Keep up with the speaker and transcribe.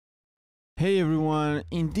Hey everyone,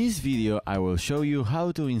 in this video I will show you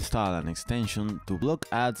how to install an extension to block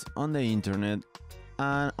ads on the internet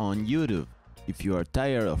and on YouTube. If you are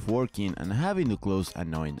tired of working and having to close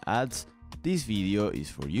annoying ads, this video is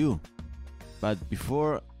for you. But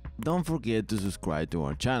before, don't forget to subscribe to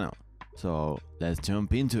our channel. So let's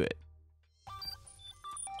jump into it.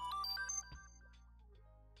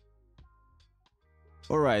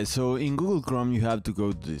 Alright, so in Google Chrome you have to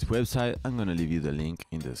go to this website. I'm gonna leave you the link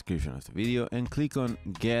in the description of the video and click on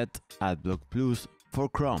Get AdBlock Plus for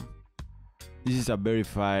Chrome. This is a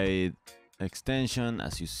verified extension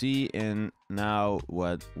as you see, and now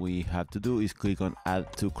what we have to do is click on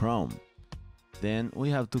Add to Chrome. Then we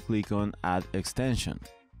have to click on Add Extension.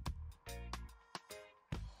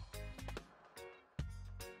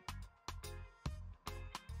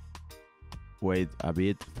 Wait a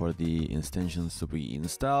bit for the extensions to be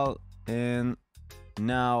installed, and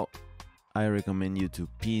now I recommend you to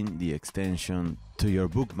pin the extension to your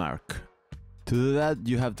bookmark. To do that,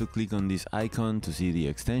 you have to click on this icon to see the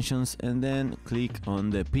extensions and then click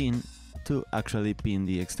on the pin to actually pin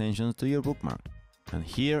the extensions to your bookmark. And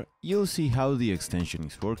here you'll see how the extension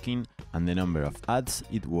is working and the number of ads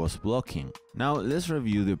it was blocking. Now let's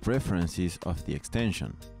review the preferences of the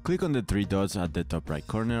extension. Click on the three dots at the top right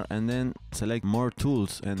corner and then select More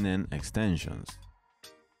Tools and then Extensions.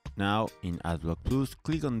 Now in AdBlock Plus,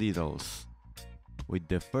 click on Details. With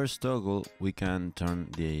the first toggle, we can turn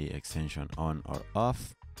the extension on or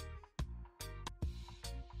off.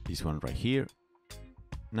 This one right here.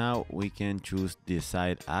 Now we can choose the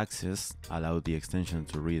site access, allow the extension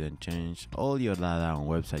to read and change all your data on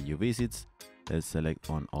website you visit. Let's select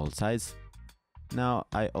on all sites. Now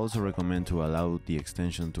I also recommend to allow the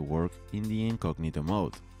extension to work in the incognito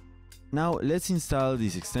mode. Now let's install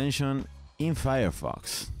this extension in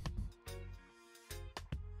Firefox.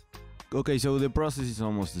 Okay, so the process is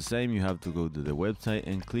almost the same. You have to go to the website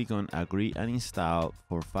and click on Agree and Install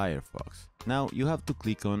for Firefox. Now you have to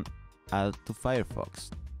click on Add to Firefox.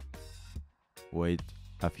 Wait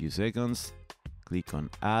a few seconds, click on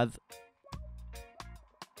Add,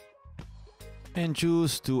 and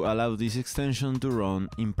choose to allow this extension to run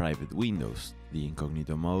in private windows, the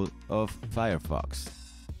incognito mode of Firefox.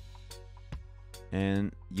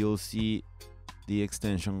 And you'll see the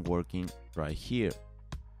extension working right here.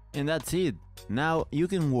 And that's it. Now you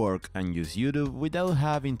can work and use YouTube without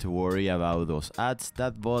having to worry about those ads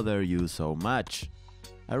that bother you so much.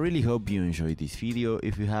 I really hope you enjoyed this video.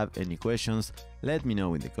 If you have any questions, let me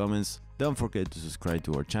know in the comments. Don't forget to subscribe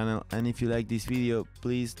to our channel, and if you like this video,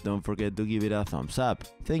 please don't forget to give it a thumbs up.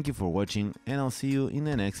 Thank you for watching, and I'll see you in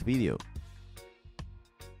the next video.